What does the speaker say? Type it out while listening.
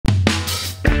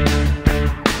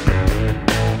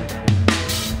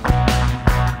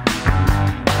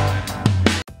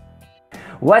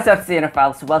What's up,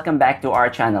 cinephiles? Welcome back to our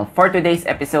channel. For today's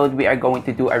episode, we are going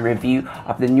to do a review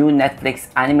of the new Netflix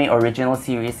anime original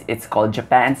series. It's called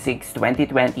Japan 6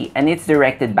 2020 and it's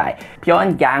directed by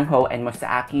Pyeon-Gang and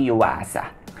Masaaki Yuasa.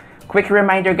 Quick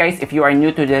reminder guys, if you are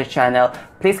new to the channel,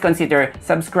 please consider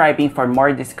subscribing for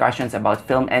more discussions about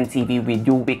film and TV. We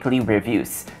do weekly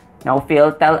reviews. Now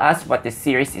Phil, tell us what this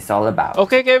series is all about.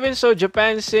 Okay Kevin, so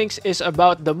Japan 6 is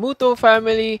about the Muto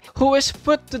family who is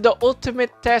put to the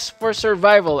ultimate test for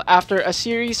survival after a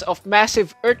series of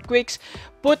massive earthquakes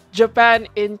put Japan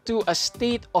into a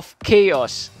state of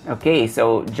chaos. Okay,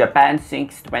 so Japan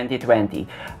 6 2020.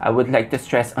 I would like to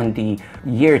stress on the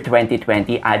year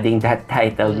 2020, adding that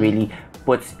title really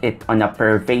puts it on a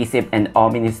pervasive and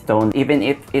ominous tone. Even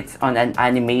if it's on an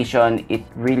animation, it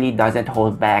really doesn't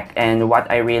hold back. And what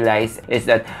I realized is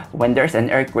that when there's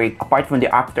an earthquake, apart from the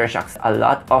aftershocks, a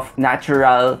lot of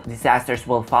natural disasters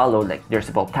will follow. Like there's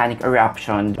a volcanic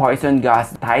eruption, poison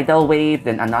gas, tidal wave,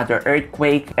 then another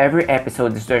earthquake. Every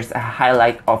episode there's a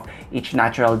highlight of each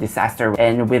natural disaster,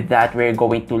 and with that we're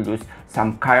going to lose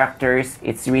some characters.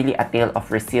 It's really a tale of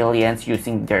resilience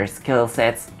using their skill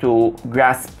sets to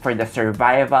grasp for the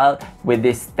survival. With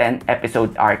this 10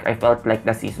 episode arc, I felt like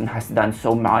the season has done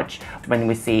so much. When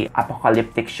we say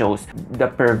apocalyptic shows, the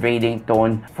pervading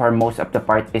tone for most of the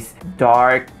part is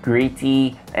dark,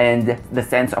 gritty, and the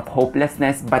sense of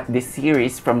hopelessness. But this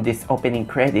series, from this opening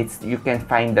credits, you can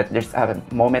find that there's a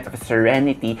moment of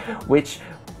serenity, which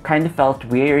kind of felt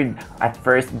weird at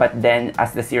first, but then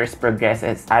as the series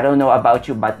progresses, I don't know about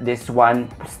you, but this one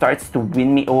starts to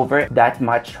win me over. That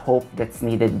much hope that's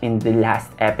needed in the last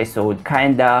episode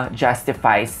kinda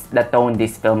justifies the tone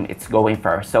this film is going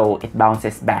for. So it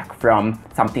bounces back from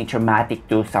something traumatic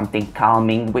to something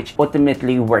calming, which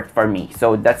ultimately worked for me.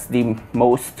 So that's the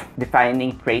most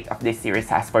defining trait of this series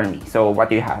has for me. So what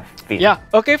do you have, Phil? Yeah,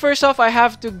 okay, first off, I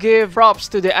have to give props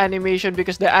to the animation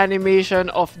because the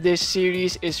animation of this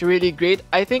series is really great.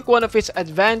 I think one of its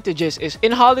advantages is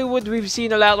in Hollywood we've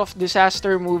seen a lot of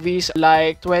disaster movies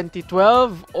like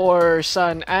 2012 or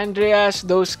San Andreas,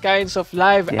 those kinds of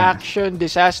live action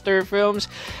disaster films.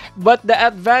 But the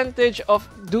advantage of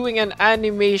doing an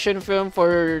animation film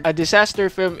for a disaster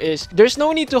film is there's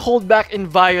no need to hold back in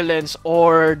violence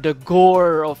or the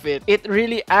gore of it. It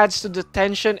really adds to the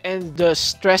tension and the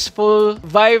stressful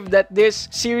vibe that this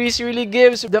series really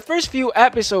gives. The first few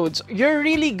episodes, you're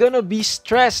really gonna be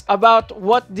stressed about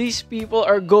what these people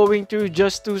are going through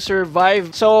just to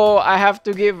survive. So I have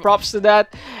to give props to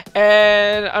that.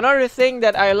 And another thing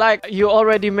that I like, you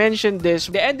already mentioned this,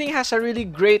 the ending has a really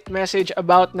great message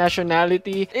about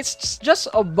nationality. It's just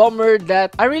a bummer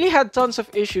that I really had tons of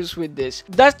issues with this.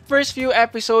 That first few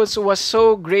episodes was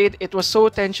so great, it was so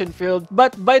tension filled,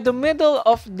 but by the middle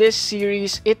of this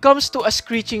series it comes to a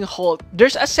screeching halt.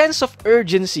 There's a sense of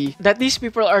urgency that these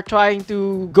people are trying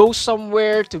to go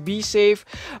somewhere to be safe,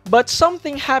 but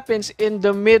something happens in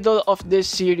the middle of this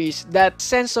series. That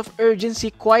sense of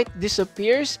urgency quite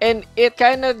disappears and it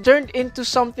kind of turned into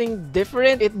something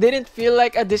different. It didn't feel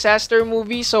like a disaster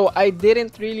movie, so I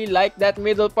didn't really like that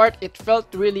middle part. It felt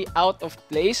really out of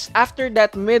place. After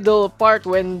that middle part,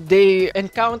 when they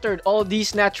encountered all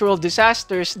these natural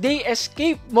disasters, they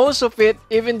escaped most of it,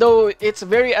 even though it's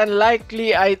very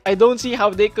unlikely. I don't see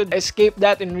how they could escape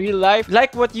that in real life.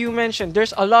 Like what you mentioned,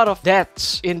 there's a lot of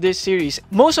deaths in this series.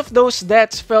 Most of those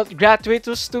deaths felt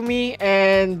gratuitous to me,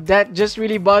 and that just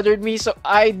really bothered me. So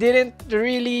I didn't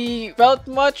really felt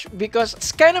much because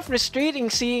it's kind of frustrating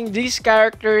seeing these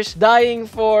characters dying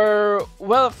for,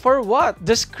 well, for what?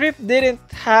 The script didn't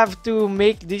have to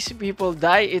make these people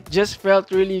die. It just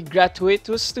felt really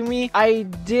gratuitous to me. I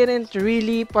didn't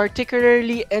really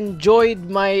particularly enjoyed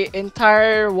my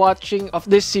entire watching of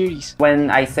this series. When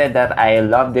I said that I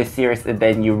love this series, and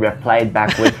then you replied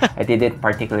back with I didn't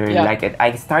particularly like it,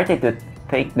 I started to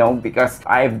take note because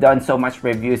I've done so much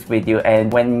reviews with you,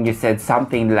 and when you said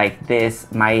something like this,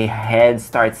 my head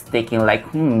starts thinking like,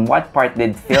 what part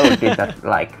did Phil did that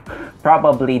like?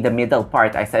 Probably the middle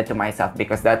part, I said to myself,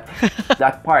 because that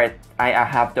part, I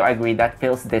have to agree that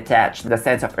feels detached. The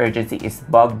sense of urgency is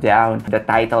bogged down. The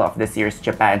title of the series,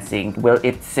 Japan Sink, will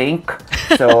it sink?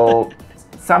 So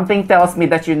something tells me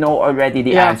that you know already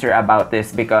the answer about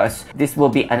this, because this will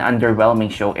be an underwhelming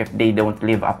show if they don't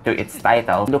live up to its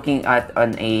title. Looking at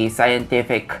on a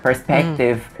scientific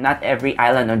perspective, not every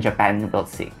island on Japan will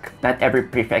sink. Not every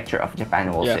prefecture of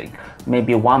Japan will sink.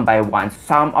 Maybe one by one.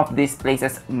 Some of these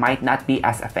places might not be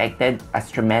as affected, as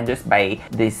tremendous by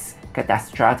this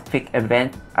catastrophic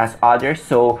event, as others.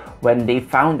 So when they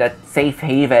found that safe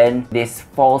haven, this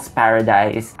false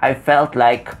paradise, I felt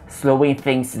like slowing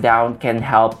things down can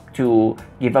help to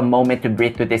give a moment to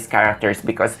breathe to these characters,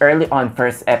 because early on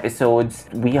first episodes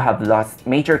we have lost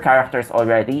major characters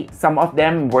already. Some of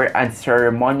them were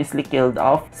unceremoniously killed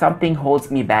off. Something holds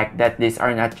me back that these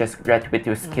are not just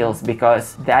gratuitous kills,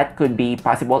 because that could be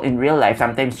possible in real life.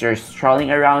 Sometimes you're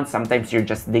strolling around, sometimes you're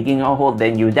just digging a hole,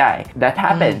 then you die. That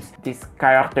happens. These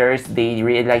characters, they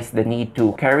realize the need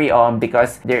to carry on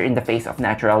because they're in the face of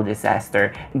natural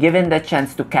disaster. Given the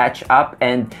chance to catch up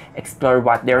and explore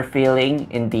what they're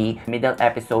feeling in the middle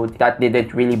episode, that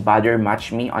didn't really bother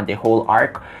much me on the whole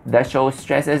arc. The show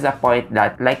stresses a point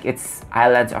that, like its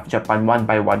islands of Japan, one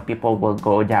by one people will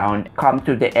go down. Come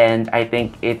to the end, I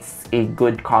think it's a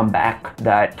good comeback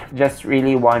that just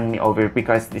really won me over,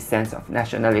 because the sense of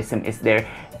nationalism is there.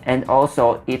 And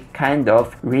also, it kind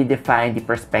of redefined the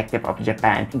perspective of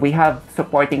Japan. We have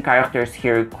supporting characters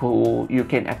here who you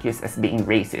can accuse as being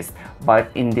racist,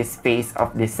 but in this phase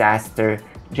of disaster,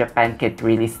 Japan can't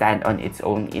really stand on its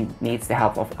own. It needs the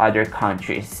help of other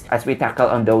countries. As we tackle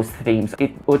on those themes,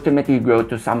 it ultimately grew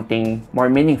to something more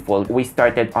meaningful. We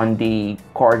started on the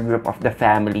core group of the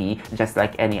family, just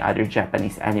like any other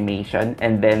Japanese animation.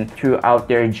 And then throughout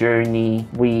their journey,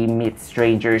 we meet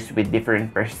strangers with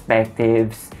different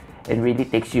perspectives. It really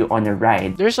takes you on a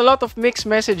ride. There's a lot of mixed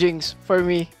messagings for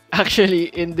me, actually,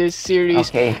 in this series.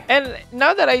 Okay. And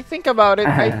now that I think about it,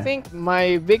 I think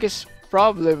my biggest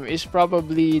problem is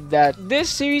probably that this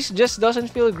series just doesn't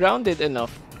feel grounded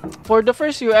enough. For the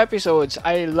first few episodes,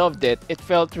 I loved it. It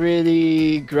felt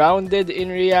really grounded in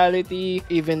reality,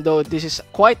 even though this is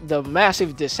quite the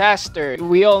massive disaster.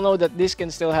 We all know that this can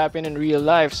still happen in real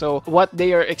life. So what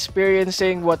they are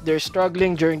experiencing, what they're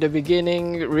struggling during the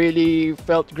beginning really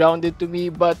felt grounded to me.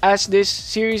 But as this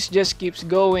series just keeps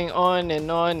going on and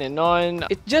on and on,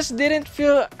 it just didn't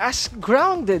feel as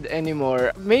grounded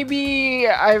anymore. Maybe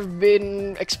I've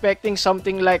been expecting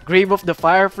something like Grave of the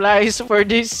Fireflies for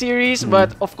this series,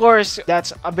 but of course,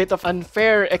 that's a bit of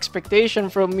unfair expectation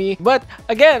from me. But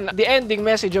again, the ending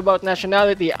message about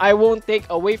nationality, I won't take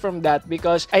away from that,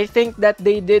 because I think that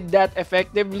they did that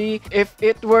effectively. If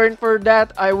it weren't for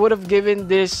that, I would have given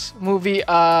this movie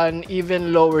an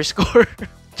even lower score.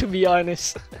 To be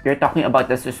honest. You're talking about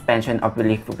the suspension of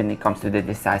belief when it comes to the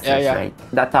disasters, right?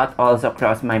 That thought also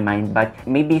crossed my mind, but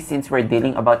maybe since we're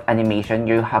dealing about animation,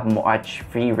 you have much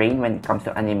free reign when it comes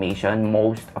to animation.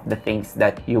 Most of the things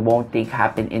that you won't think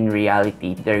happen in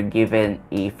reality, they're given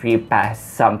a free pass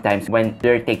sometimes when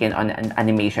they're taken on an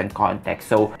animation context.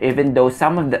 So even though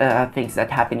some of the things that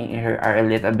happen in here are a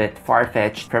little bit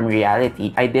far-fetched from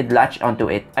reality, I did latch onto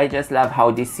it. I just love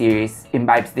how this series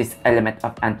imbibes this element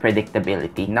of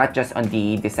unpredictability, not just on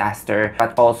the disaster,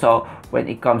 but also when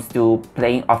it comes to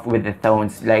playing off with the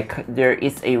tones. Like, there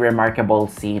is a remarkable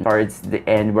scene towards the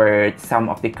end where some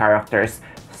of the characters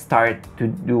start to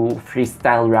do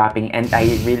freestyle rapping, and I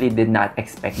really did not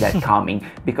expect that coming,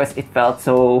 because it felt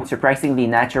so surprisingly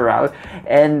natural.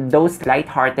 And those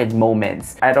light-hearted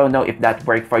moments, I don't know if that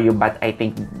worked for you, but I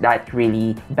think that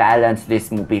really balanced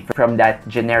this movie from that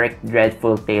generic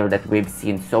dreadful tale that we've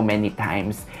seen so many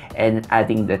times, and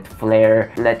adding that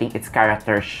flair, letting its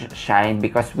characters shine,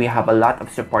 because we have a lot of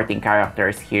supporting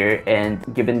characters here, and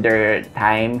given their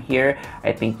time here,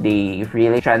 I think they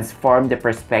really transform the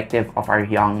perspective of our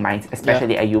young minds,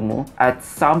 especially Ayumu. At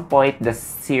some point, the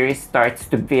series starts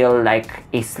to feel like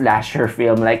a slasher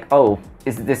film, like, oh,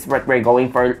 is this what we're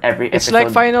going for every episode? It's like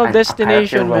Final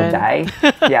Destination, man. Die?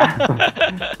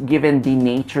 Yeah. Given the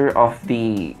nature of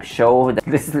the show,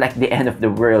 this is like the end of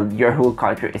the world. Your whole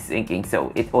country is sinking.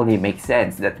 So it only makes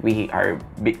sense that we are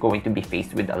going to be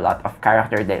faced with a lot of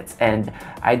character deaths. And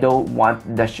I don't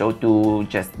want the show to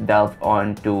just delve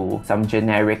on to some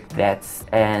generic deaths.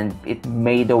 And it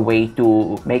made a way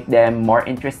to make them more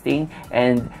interesting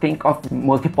and think of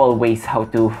multiple ways how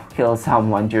to kill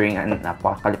someone during an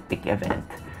apocalyptic event.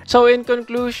 So in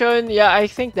conclusion, yeah, I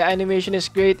think the animation is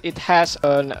great. It has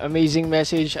an amazing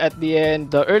message at the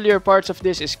end. The earlier parts of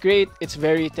this is great. It's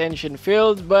very tension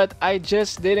filled, but I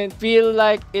just didn't feel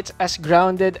like it's as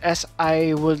grounded as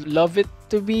I would love it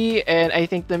to be. And I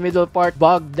think the middle part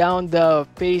bogged down the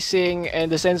pacing and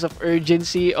the sense of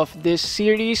urgency of this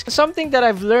series. Something that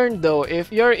I've learned though,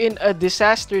 if you're in a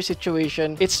disaster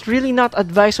situation, it's really not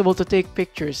advisable to take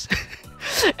pictures.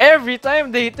 Every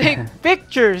time they take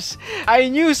pictures, I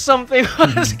knew something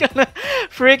was gonna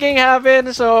freaking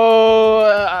happen.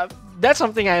 So that's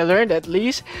something I learned, at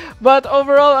least. But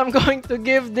overall, I'm going to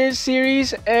give this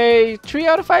series a 3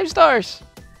 out of 5 stars.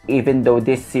 even though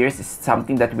this series is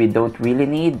something that we don't really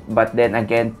need. But then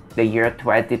again, the year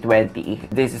 2020,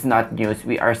 this is not news.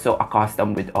 We are so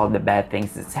accustomed with all the bad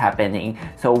things that's happening.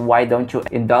 So why don't you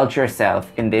indulge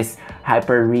yourself in this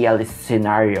hyper-realist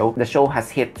scenario? The show has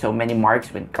hit so many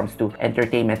marks when it comes to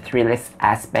entertainment, thrillist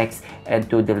aspects, and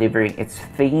to delivering its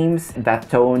themes. That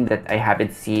tone that I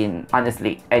haven't seen,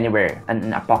 honestly, anywhere.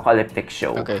 An apocalyptic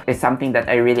show. Okay. It's something that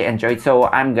I really enjoyed. So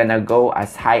I'm gonna go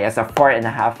as high as a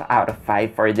 4.5 out of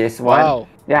 5 for this one. Wow.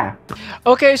 Yeah.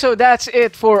 Okay, so that's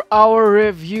it for our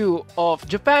review of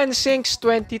Japan Sinks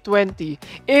 2020.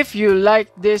 If you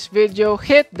liked this video,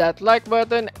 hit that like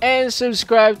button and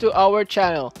subscribe to our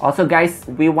channel. Also guys,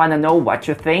 we want to know what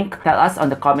you think. Tell us on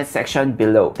the comment section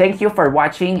below. Thank you for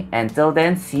watching. Until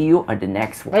then, see you on the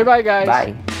next one. Bye bye guys.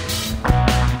 Bye.